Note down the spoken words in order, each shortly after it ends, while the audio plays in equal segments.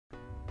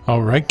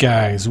Alright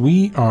guys,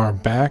 we are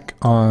back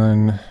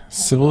on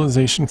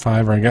Civilization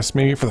 5, or I guess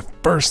maybe for the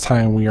first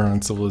time we are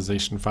on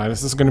Civilization 5.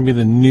 This is going to be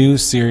the new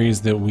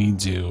series that we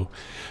do.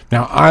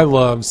 Now I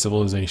love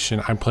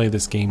Civilization. I play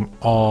this game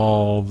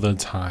all the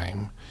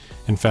time.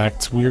 In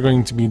fact, we are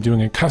going to be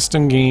doing a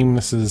custom game.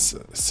 This is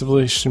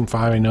Civilization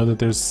 5. I know that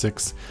there's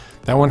 6.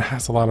 That one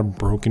has a lot of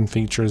broken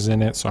features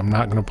in it, so I'm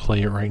not going to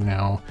play it right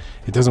now.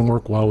 It doesn't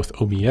work well with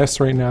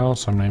OBS right now,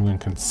 so I'm not even going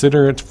to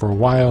consider it for a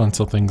while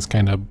until things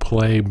kind of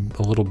play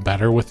a little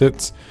better with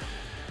it.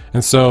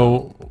 And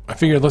so I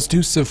figured let's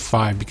do Civ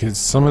 5 because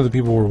some of the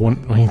people were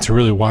wanting to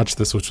really watch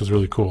this, which was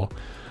really cool.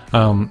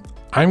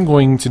 I'm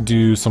going to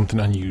do something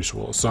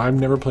unusual. So I've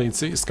never played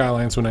City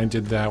Skylines. When I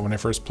did that, when I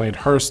first played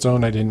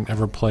Hearthstone, I didn't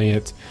ever play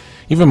it.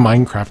 Even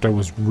Minecraft, I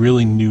was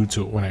really new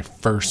to it when I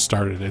first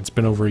started. It's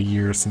been over a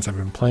year since I've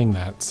been playing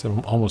that,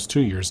 so almost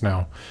 2 years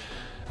now.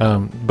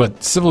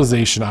 But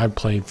Civilization, I've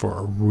played for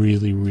a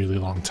really, really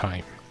long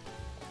time.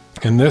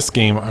 In this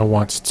game, I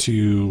want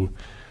to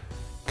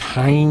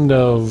kind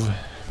of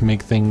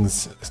make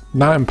things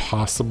not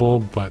impossible,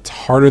 but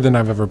harder than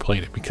I've ever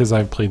played it because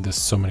I've played this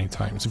so many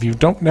times. If you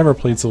never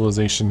played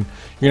Civilization,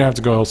 you're gonna have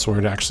to go elsewhere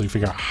to actually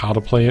figure out how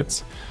to play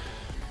it.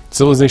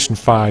 Civilization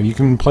 5, you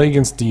can play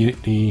against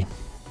deity.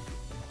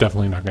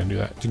 Definitely not going to do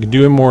that. You can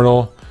do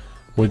Immortal,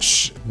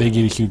 which they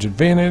get a huge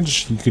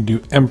advantage. You could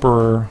do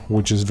Emperor,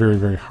 which is very,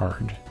 very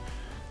hard.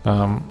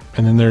 And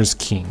then there's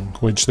King,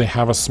 which they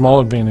have a small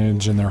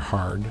advantage and they're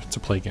hard to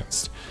play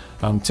against.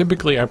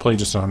 Typically, I play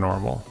just on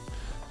normal.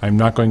 I'm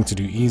not going to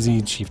do easy,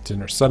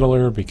 Chieftain, or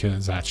Settler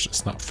because that's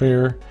just not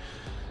fair.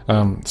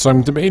 So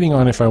I'm debating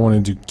on if I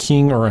want to do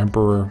King or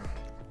Emperor.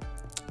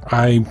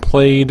 I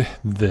played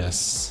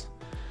this,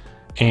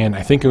 and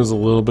I think it was a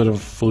little bit of a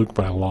fluke,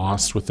 but I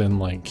lost within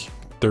like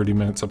 30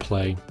 minutes of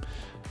play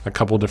a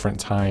couple different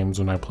times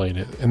when I played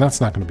it, and that's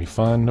not going to be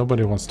fun.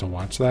 Nobody wants to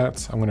watch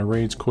that. I'm going to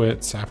rage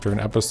quit after an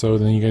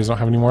episode and then you guys don't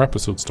have any more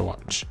episodes to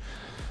watch.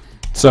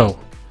 So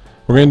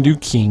we're going to do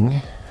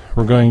King.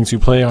 We're going to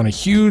play on a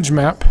huge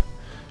map,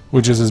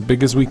 which is as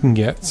big as we can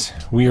get.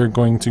 We are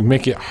going to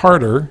make it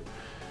harder.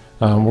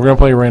 We're going to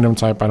play a random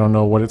type. I don't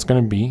know what it's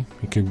going to be.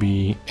 It could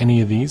be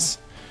any of these.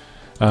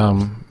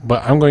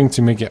 But I'm going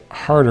to make it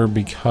harder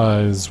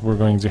because we're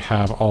going to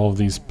have all of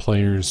these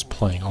players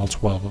playing, all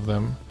 12 of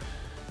them.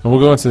 And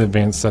we'll go into the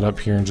advanced setup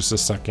here in just a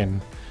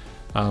second.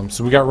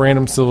 So we got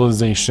random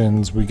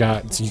civilizations.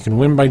 You can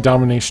win by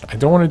domination. I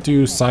don't want to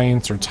do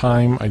science or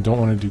time. I don't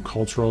want to do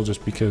cultural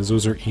just because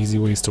those are easy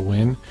ways to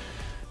win.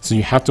 So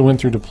you have to win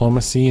through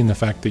diplomacy and the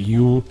fact that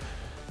you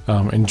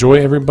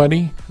enjoy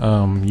everybody.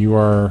 You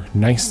are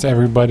nice to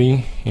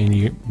everybody and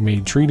you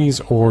made treaties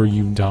or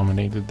you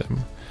dominated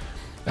them.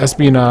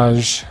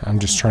 Espionage, I'm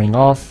just turning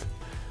off.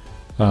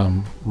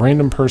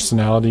 Random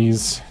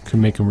personalities could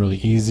make them really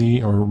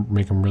easy or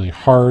make them really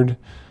hard.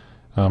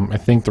 I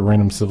think the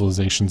random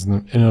civilizations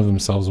in and of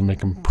themselves will make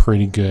them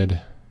pretty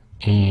good.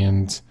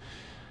 And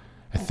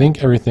I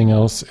think everything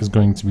else is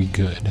going to be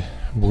good.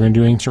 We're going to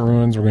do ancient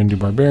ruins, we're going to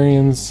do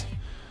barbarians.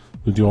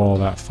 We'll do all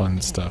that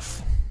fun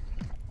stuff.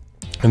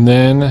 And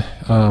then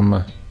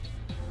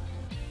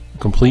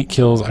complete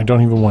kills I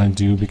don't even want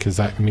to do because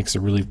that makes it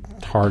really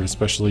hard,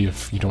 especially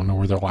if you don't know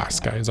where the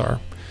last guys are.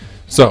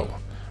 So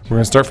we're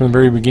going to start from the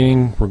very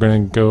beginning. We're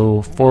going to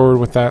go forward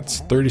with that.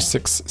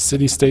 36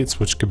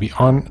 city-states, which could be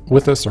on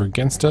with us or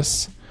against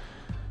us.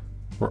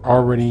 We're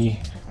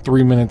already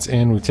 3 minutes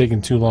in. We've taken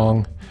too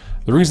long.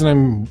 The reason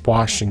I'm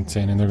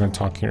Washington, and they're going to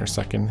talk here in a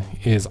second,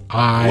 is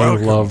I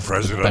love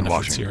the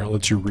benefits here. I'll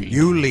let you read.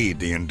 You lead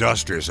the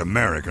industrious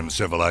American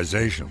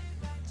civilization.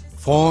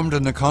 Formed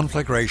in the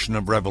conflagration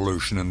of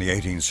revolution in the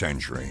 18th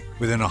century,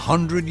 within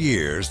 100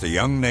 years the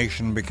young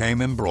nation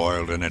became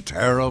embroiled in a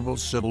terrible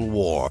civil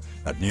war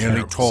that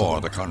nearly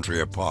tore the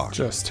country apart.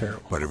 Just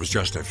terrible. But it was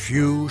just a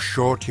few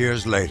short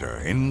years later,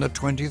 in the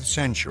 20th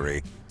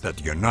century, that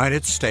the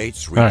United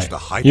States reached the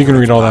height. You can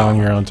read all that on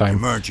your own time.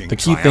 The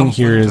key thing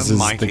here is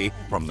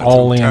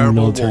all land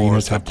military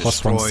units have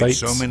 +1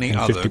 sites and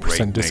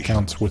 50%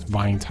 discounts with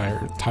buying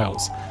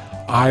tiles.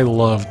 I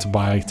love to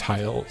buy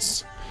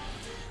tiles.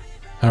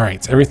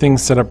 Alright, so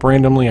everything's set up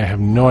randomly. I have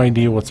no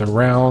idea what's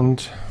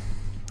around.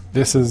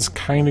 This is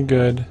kind of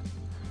good.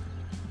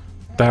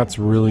 That's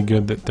really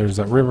good that there's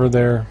that river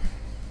there.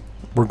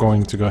 We're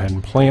going to go ahead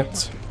and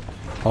plant.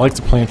 I like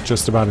to plant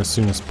just about as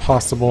soon as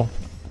possible.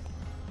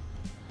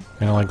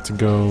 And I like to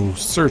go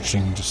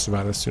searching just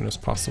about as soon as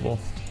possible.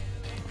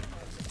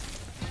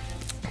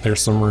 There's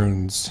some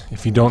runes.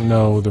 If you don't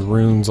know, the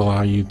runes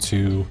allow you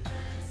to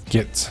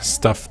get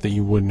stuff that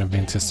you wouldn't have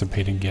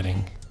anticipated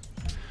getting.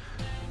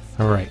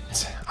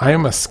 Alright, I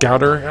am a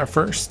scouter at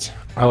first.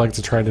 I like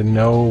to try to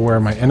know where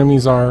my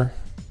enemies are.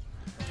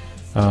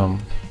 I'm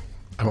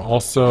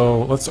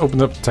also, let's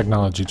open up the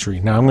technology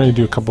tree. Now I'm going to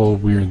do a couple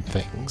of weird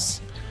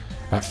things.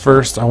 At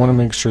first, I want to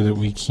make sure that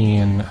we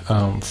can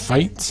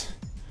fight.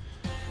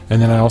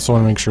 And then I also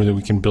want to make sure that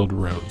we can build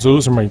roads.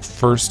 Those are my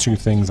first two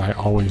things I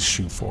always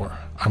shoot for.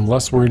 I'm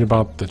less worried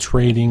about the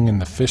trading and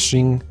the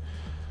fishing.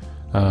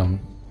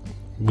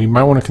 we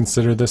might want to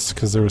consider this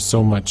because there was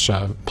so much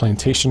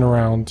plantation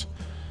around.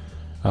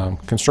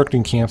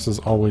 Constructing camps is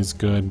always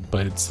good,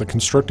 but it's the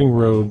constructing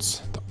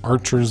roads, the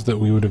archers that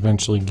we would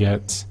eventually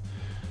get,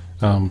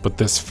 but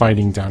this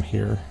fighting down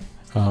here,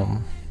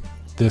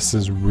 this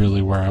is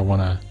really where I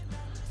want to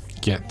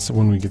get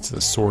when we get to the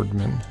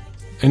swordmen.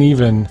 And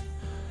even,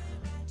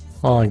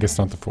 well, I guess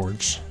not the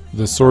forge.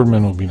 The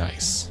swordmen will be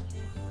nice.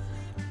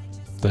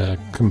 The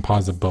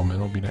composite bowmen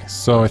will be nice.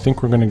 So I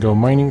think we're going to go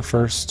mining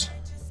first.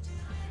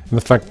 And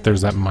the fact that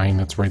there's that mine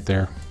that's right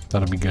there,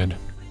 that'll be good.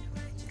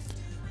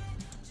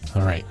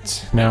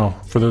 Alright, now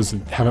for those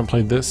that haven't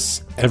played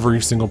this,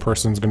 every single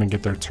person is going to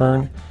get their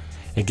turn.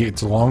 It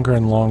gets longer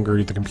and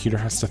longer. The computer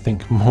has to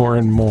think more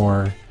and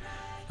more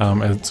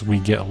as we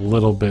get a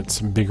little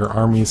bit bigger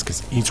armies,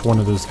 because each one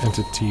of those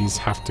entities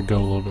have to go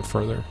a little bit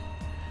further.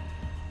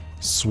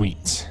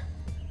 Sweet.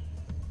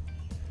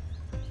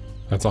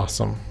 That's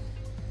awesome.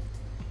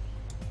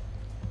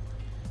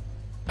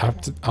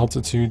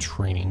 Altitude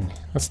training.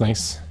 That's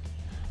nice.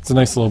 It's a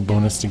nice little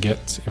bonus to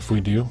get if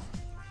we do.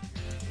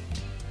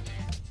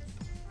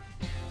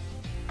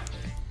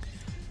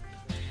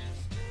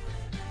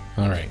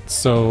 Alright,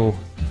 so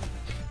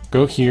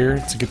go here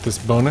to get this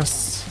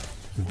bonus.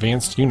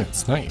 Advanced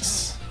units,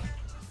 nice.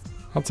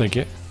 I'll take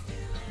it.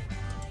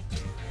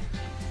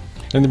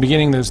 In the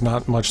beginning there's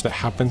not much that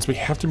happens, but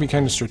you have to be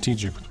kind of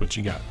strategic with what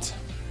you got.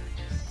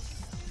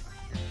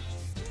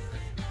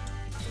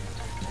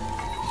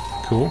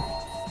 Cool.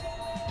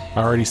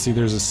 I already see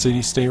there's a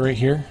city-state right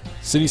here.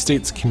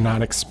 City-states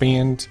cannot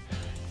expand.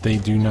 They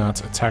do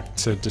not attack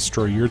to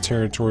destroy your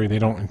territory. They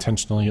don't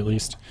intentionally, at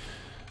least.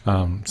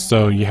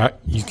 So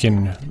you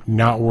can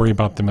not worry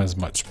about them as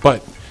much,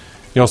 but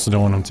you also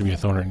don't want them to be a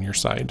thorn in your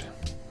side.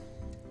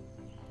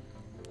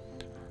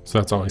 So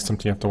that's always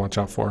something you have to watch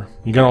out for.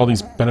 You got all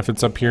these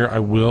benefits up here. I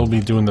will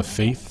be doing the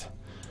faith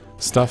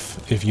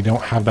stuff. If you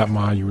don't have that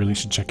mod, you really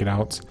should check it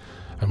out.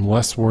 I'm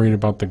less worried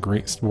about the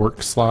great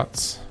work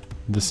slots.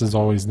 This is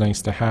always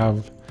nice to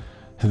have.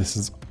 And this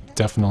is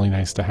definitely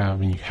nice to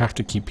have, and you have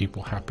to keep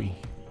people happy.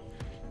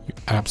 You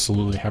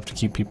absolutely have to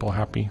keep people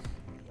happy.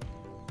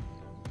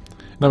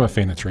 And I'm a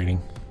fan of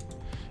trading.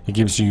 It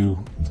gives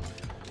you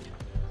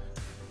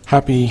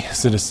happy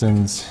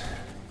citizens.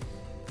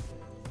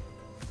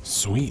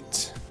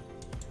 Sweet.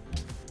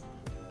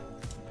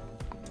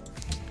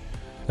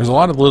 There's a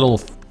lot of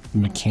little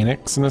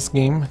mechanics in this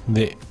game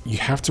that you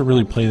have to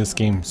really play this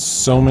game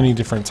so many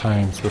different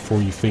times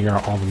before you figure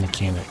out all the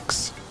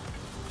mechanics.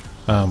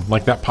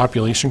 Like that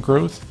population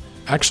growth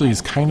actually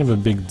is kind of a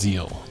big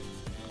deal,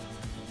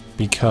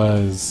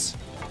 because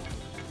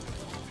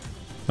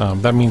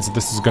that means that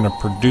this is going to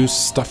produce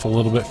stuff a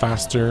little bit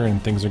faster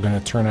and things are going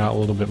to turn out a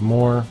little bit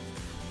more.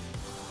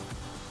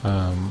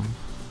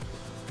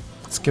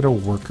 Let's get a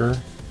worker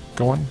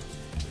going,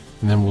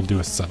 and then we'll do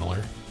a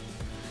settler,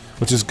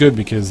 which is good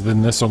because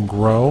then this will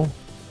grow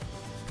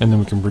and then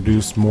we can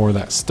produce more of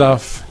that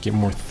stuff, get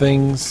more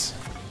things.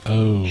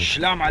 Oh.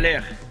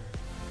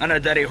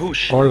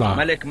 Hola.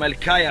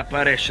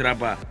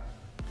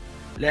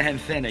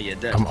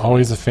 I'm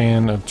always a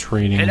fan of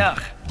trading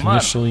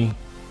initially.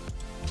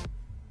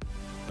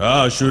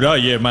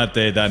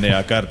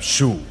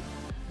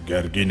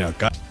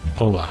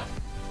 Hola.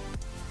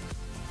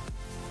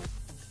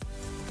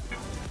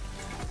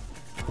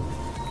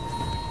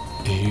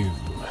 Ew.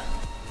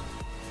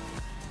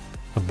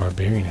 A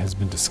barbarian has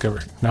been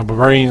discovered. Now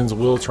barbarians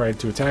will try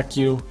to attack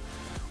you,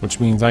 which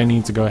means I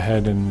need to go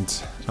ahead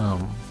and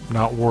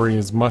not worry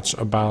as much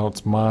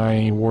about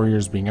my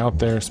warriors being out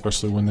there,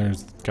 especially when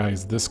there's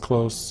guys this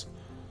close.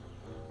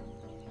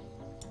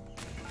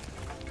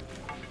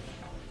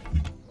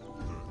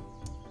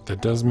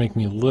 That does make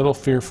me a little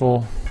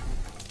fearful.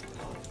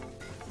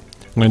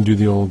 I'm going to do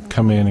the old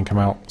come in and come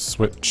out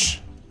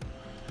switcheroo.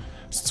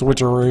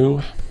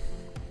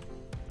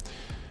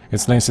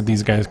 It's nice that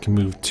these guys can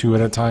move 2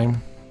 at a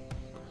time,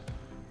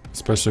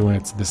 especially when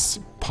it's this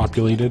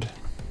populated.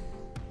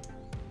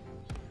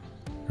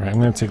 Alright, I'm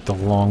going to take the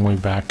long way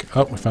back.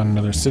 Oh, we found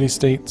another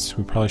city-state.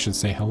 We probably should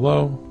say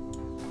hello.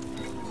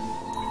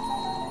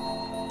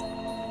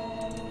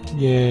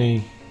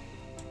 Yay.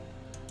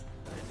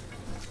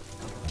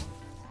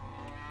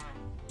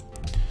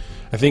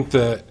 I think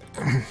that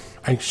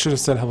I should have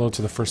said hello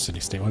to the first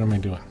city-state. What am I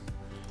doing?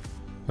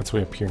 That's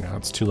way up here now.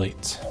 It's too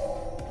late.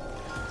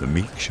 The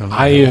meek shall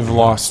I have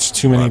lost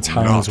too many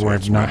times where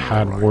I've not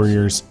had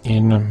warriors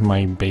in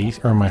my base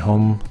or my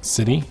home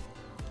city,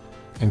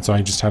 and so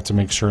I just have to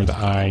make sure that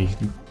I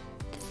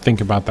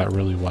think about that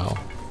really well.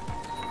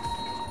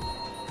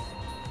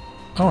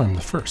 Oh, I'm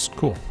the first.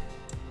 Cool.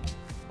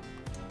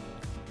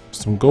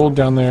 Some gold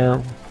down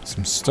there,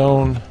 some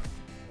stone.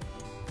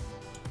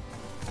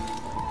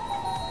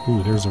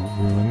 Ooh, there's a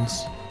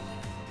ruins.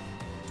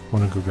 I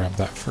want to go grab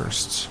that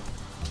first.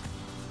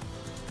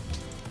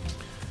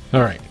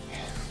 Alright.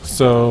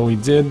 So we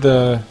did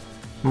the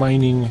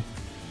mining.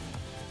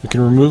 We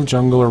can remove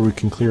jungle or we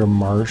can clear a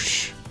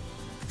marsh.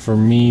 For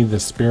me, the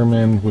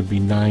spearmen would be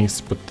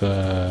nice, but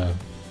the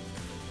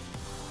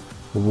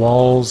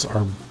walls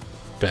are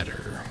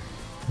better.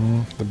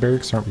 The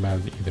barracks aren't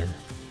bad either.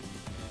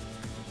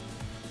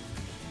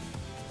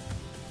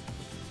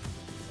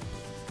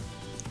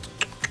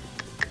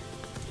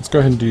 Let's go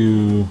ahead and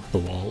do the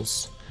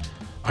walls.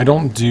 I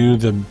don't do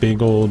the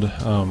big old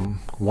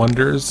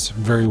wonders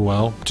very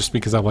well, just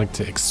because I like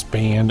to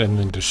expand and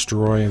then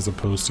destroy as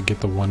opposed to get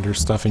the wonder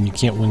stuff, and you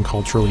can't win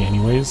culturally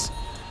anyways.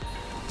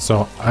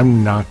 So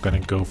I'm not going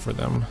to go for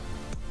them.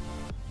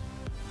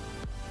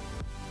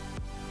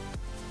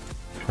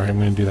 Alright, I'm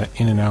going to do that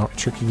in and out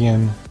trick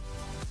again.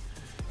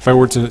 If I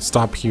were to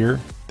stop here,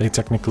 they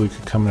technically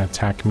could come and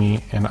attack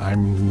me, and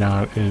I'm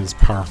not as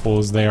powerful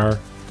as they are,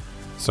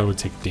 so I would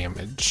take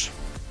damage.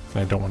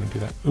 And I don't want to do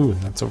that. Ooh,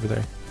 and that's over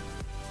there.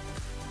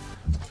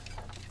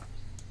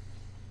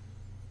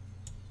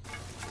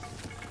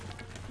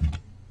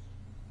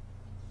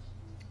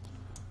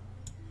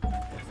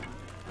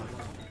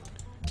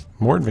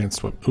 More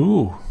advanced whip.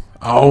 Ooh.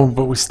 Oh,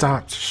 but we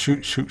stopped.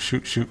 Shoot, shoot,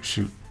 shoot, shoot,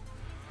 shoot.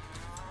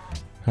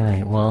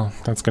 Alright, well,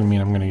 that's going to mean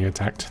I'm going to get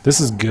attacked.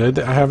 This is good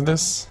that I have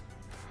this,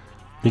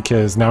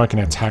 because now I can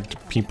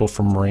attack people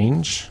from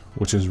range,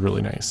 which is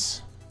really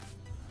nice.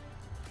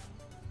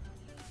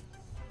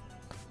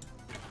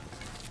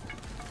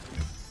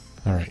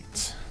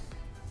 Alright.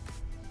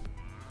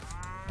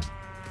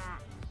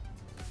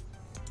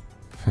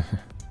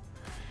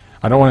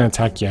 I don't want to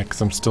attack yet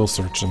because I'm still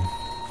searching.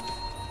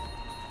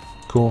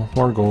 Cool,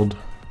 more gold.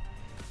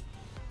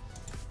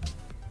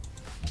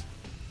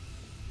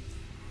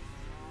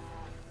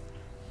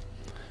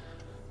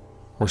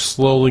 We're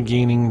slowly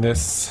gaining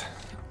this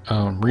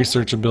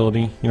research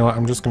ability. You know what,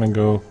 I'm just going to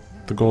go,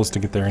 the goal is to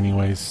get there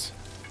anyways.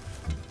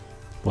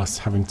 Less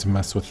having to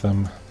mess with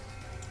them.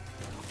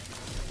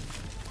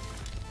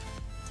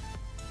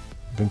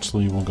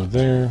 Eventually we'll go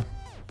there.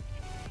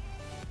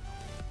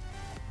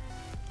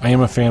 I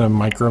am a fan of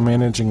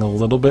micromanaging a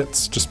little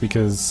bit, just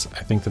because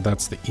I think that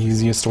that's the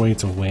easiest way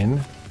to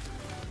win.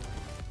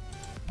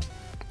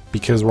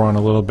 Because we're on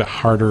a little bit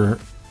harder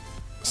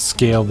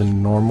scale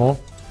than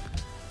normal,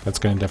 that's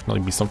going to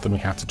definitely be something we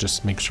have to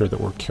just make sure that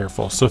we're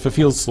careful. So if it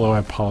feels slow, I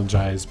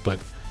apologize, but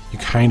you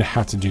kind of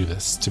have to do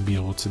this to be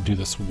able to do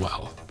this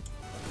well.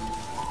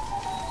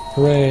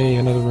 Hooray,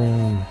 another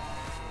room.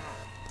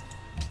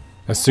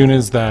 As soon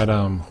as that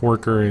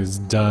worker is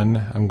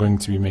done, I'm going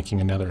to be making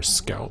another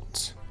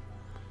scout.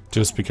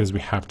 Just because we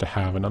have to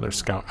have another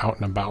scout out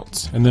and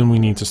about. And then we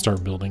need to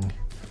start building.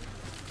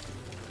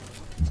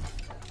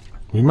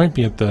 We might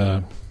be at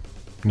the...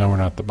 No, we're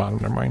not at the bottom,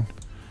 never mind.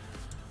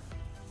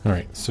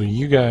 Alright, so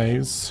you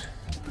guys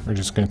are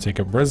just going to take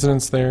up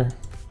residence there.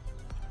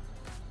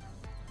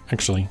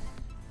 Actually,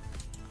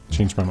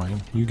 change my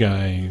mind. You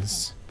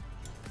guys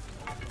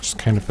just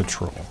kind of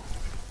patrol.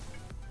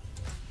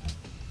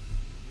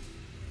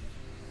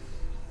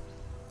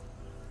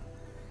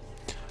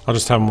 I'll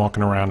just have them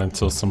walking around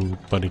until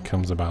somebody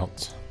comes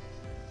about.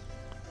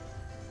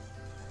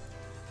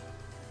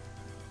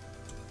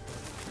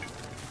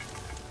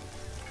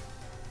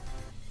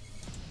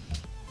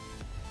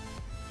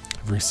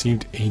 I've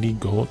received 80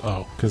 gold.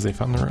 Oh, because they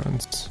found the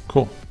ruins.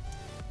 Cool.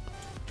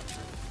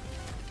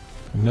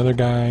 Another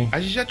guy.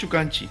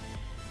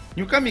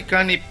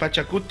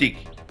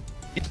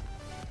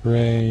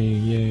 Hooray,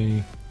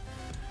 yay.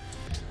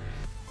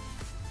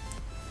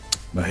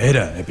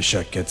 Mahera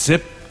ebisha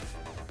ketsip.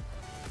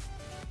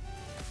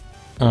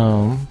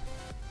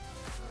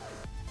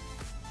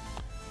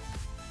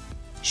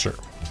 Sure.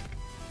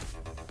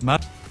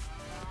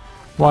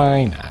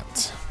 Why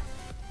not?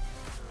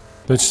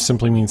 That just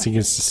simply means he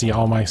gets to see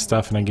all my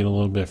stuff and I get a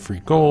little bit of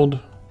free gold.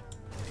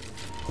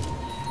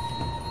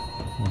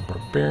 More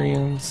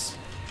barbarians.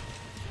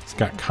 It's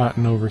got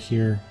cotton over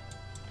here.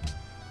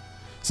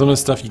 Some of the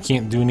stuff you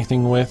can't do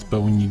anything with,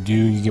 but when you do,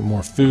 you get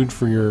more food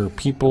for your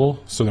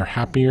people, so they're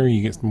happier.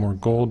 You get more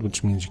gold,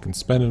 which means you can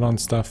spend it on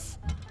stuff.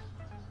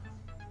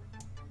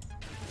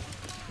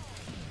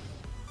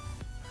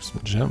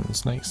 Some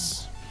gems,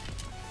 nice.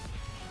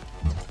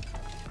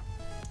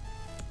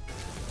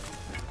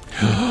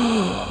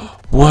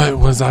 What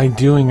was I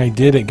doing? I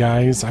did it,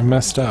 guys. I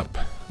messed up.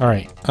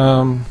 Alright,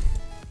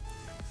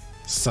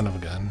 son of a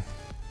gun.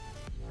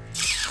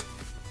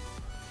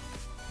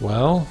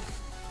 Well,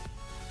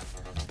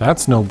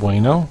 that's no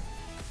bueno.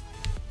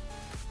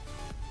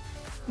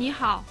 你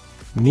好，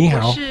你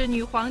好。我是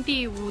女皇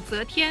帝武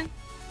则天。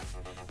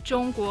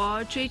中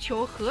国追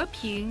求和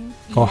平，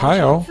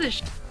 Ohio. 自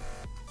身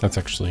That's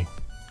actually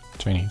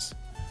Chinese.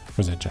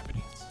 Or is that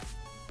Japanese?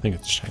 I think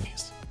it's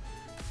Chinese.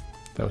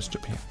 That was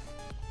Japan.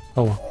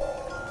 Oh well.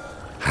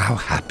 How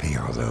happy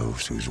are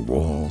those whose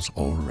walls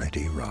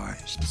already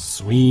rise?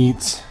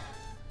 Sweet.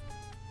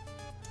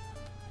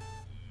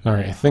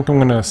 Alright, I think I'm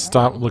gonna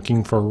stop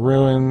looking for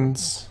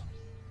ruins.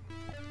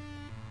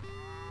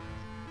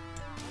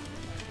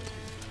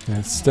 And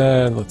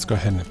instead, let's go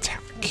ahead and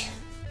attack.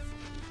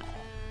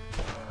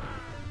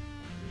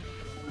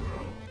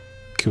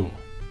 Cool.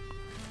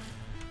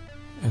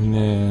 And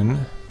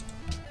then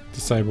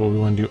decide what we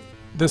want to do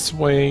this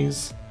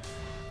ways.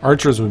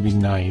 Archers would be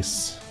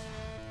nice.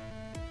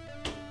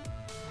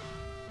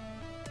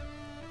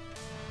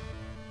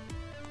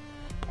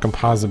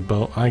 composite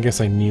bow. I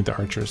guess I need the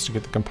archers to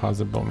get the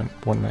composite bowman,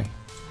 wouldn't I?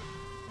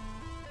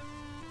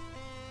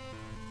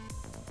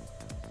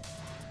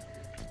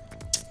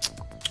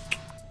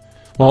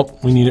 Well,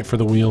 we need it for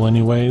the wheel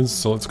anyways,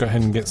 so let's go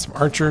ahead and get some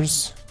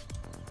archers.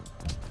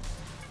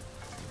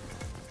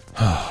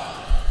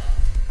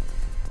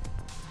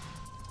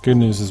 Good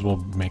news is we'll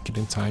make it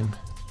in time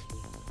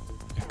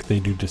if they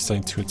do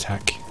decide to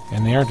attack.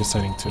 And they are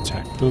deciding to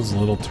attack those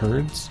little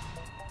turds.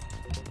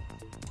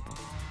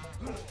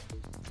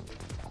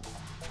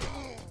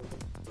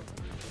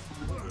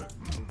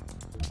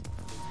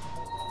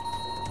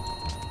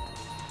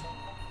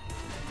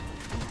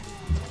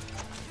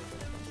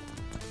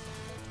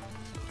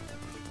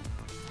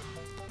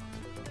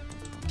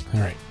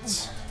 Alright.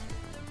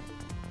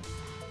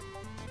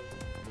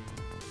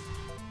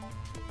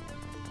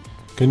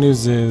 Good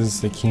news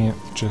is they can't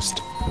just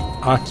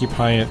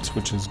occupy it,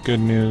 which is good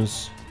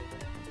news.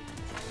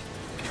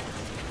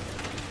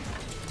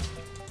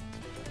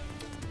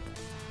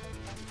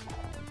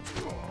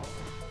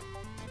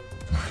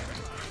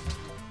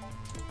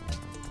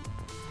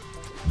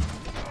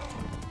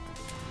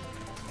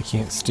 They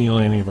can't steal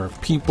any of our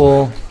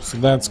people, so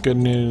that's good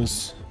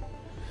news.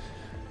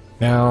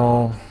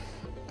 Now,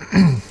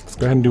 let's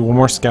go ahead and do one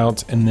more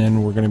scout, and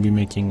then we're going to be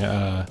making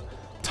a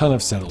ton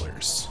of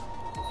settlers.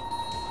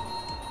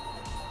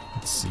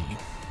 Let's see.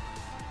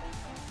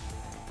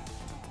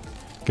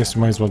 Guess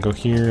we might as well go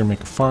here and make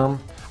a farm.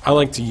 I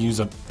like to use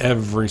up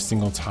every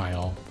single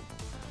tile.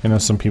 I know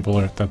some people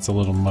are, that's a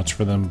little much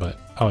for them, but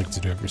I like to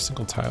do every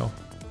single tile.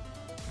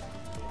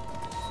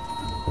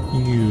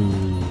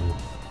 You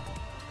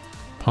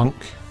punk.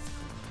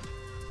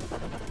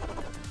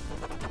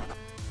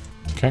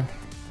 Okay.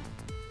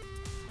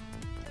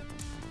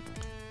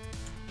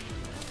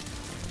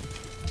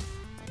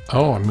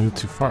 Oh, I moved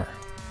too far.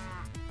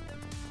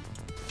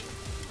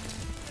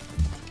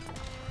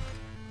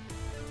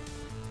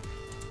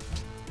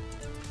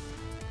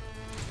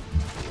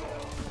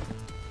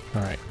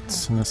 Alright,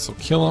 and this will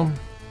kill him.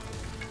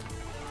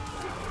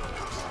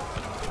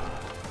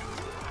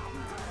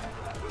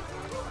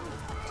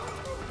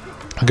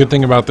 A good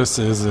thing about this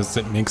is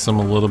it makes them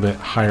a little bit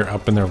higher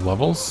up in their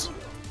levels.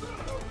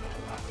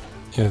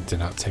 It did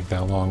not take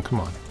that long, come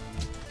on.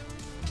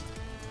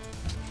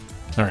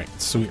 Alright,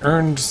 so we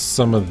earned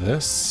some of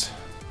this.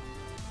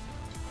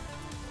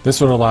 This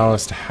would allow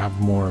us to have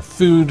more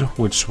food,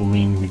 which will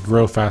mean we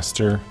grow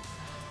faster.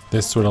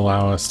 This would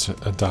allow us to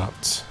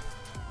adopt,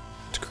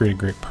 to create a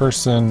great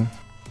person.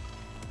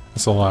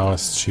 This will allow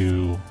us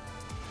to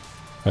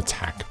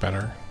attack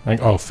better.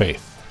 Like, oh,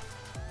 faith.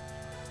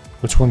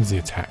 Which one's the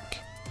attack?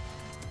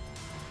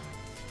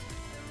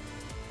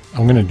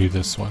 I'm gonna do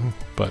this one,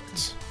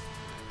 but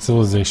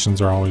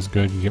civilizations are always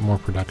good. You get more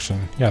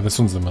production. Yeah, this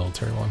one's the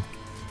military one.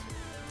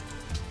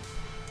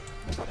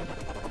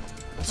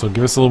 So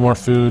give us a little more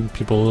food.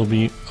 People will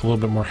be a little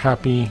bit more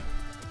happy.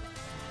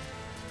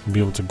 Be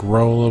able to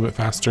grow a little bit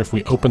faster. If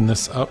we open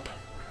this up,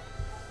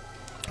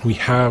 we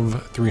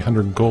have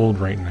 300 gold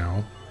right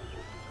now.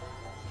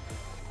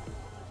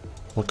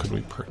 What could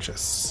we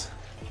purchase?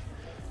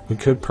 We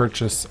could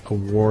purchase a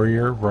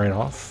warrior right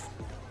off.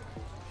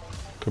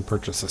 Could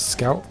purchase a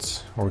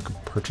scout, or we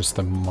could purchase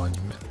the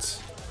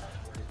monument.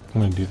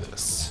 I'm gonna do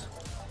this.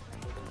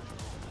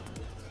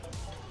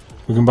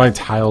 We can buy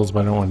tiles,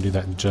 but I don't want to do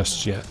that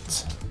just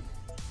yet.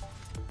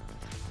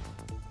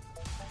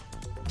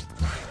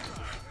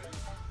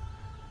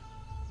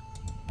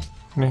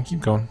 Yeah,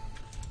 keep going.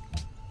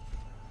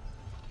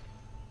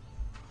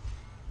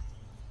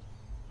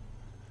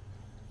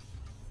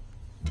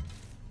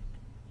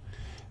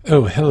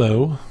 Oh,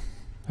 hello.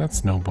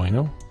 That's no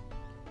bueno.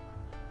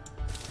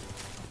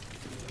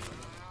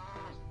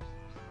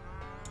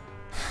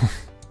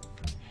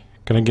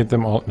 Can I get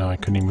them all? No, I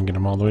couldn't even get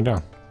them all the way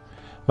down.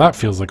 That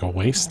feels like a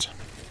waste.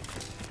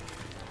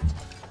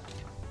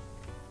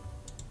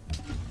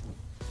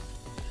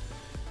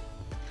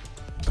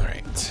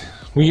 Alright.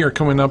 We are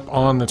coming up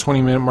on the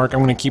 20-minute mark.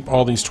 I'm going to keep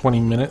all these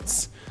 20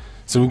 minutes.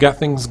 So we got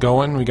things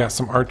going. We got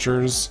some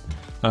archers.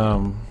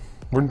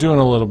 We're doing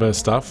a little bit of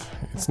stuff.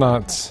 It's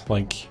not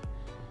like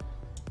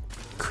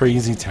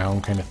crazy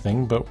town kind of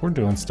thing, but we're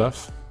doing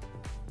stuff.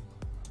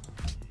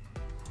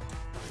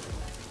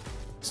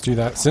 Do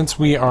that. Since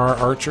we are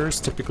archers,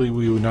 typically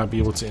we would not be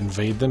able to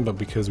invade them, but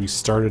because we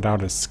started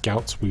out as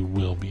scouts, we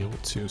will be able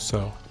to,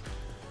 so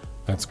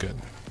that's good.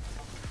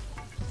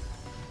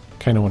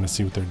 Kind of want to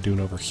see what they're doing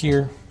over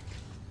here.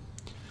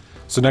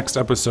 So next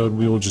episode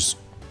we're going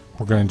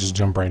to just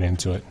jump right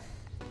into it.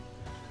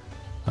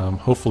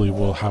 Hopefully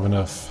we'll have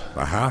enough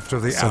The haft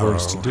of the arrow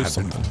settlers to do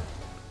something.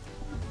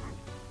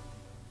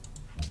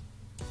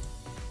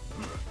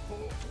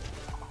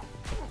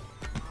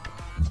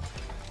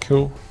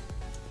 Cool.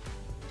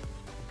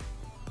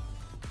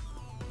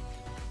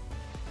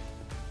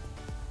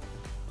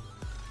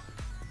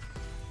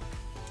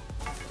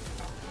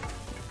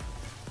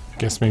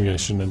 Guess maybe I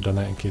shouldn't have done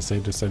that in case they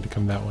decide to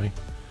come that way.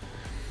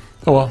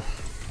 Oh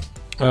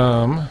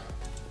well.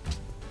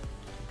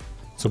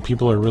 So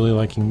people are really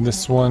liking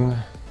this one.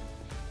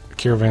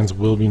 caravans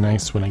will be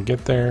nice when I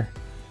get there.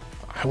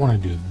 I want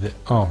to do this.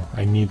 Oh,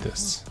 I need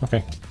this.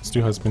 Okay, let's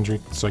do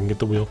husbandry so I can get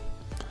the wheel.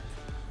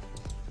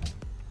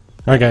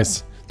 Alright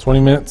guys, 20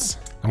 minutes.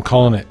 I'm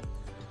calling it.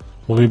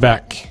 We'll be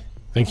back.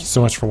 Thank you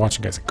so much for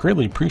watching, guys. I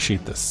greatly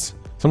appreciate this.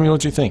 Tell me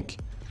what you think.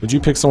 Would you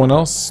pick someone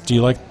else? Do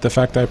you like the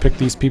fact that I picked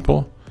these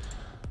people?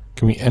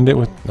 Can we end it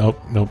with...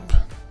 Nope.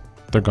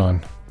 They're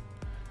gone.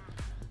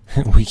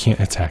 We can't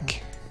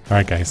attack.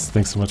 Alright guys,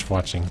 thanks so much for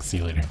watching. See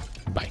you later.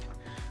 Bye.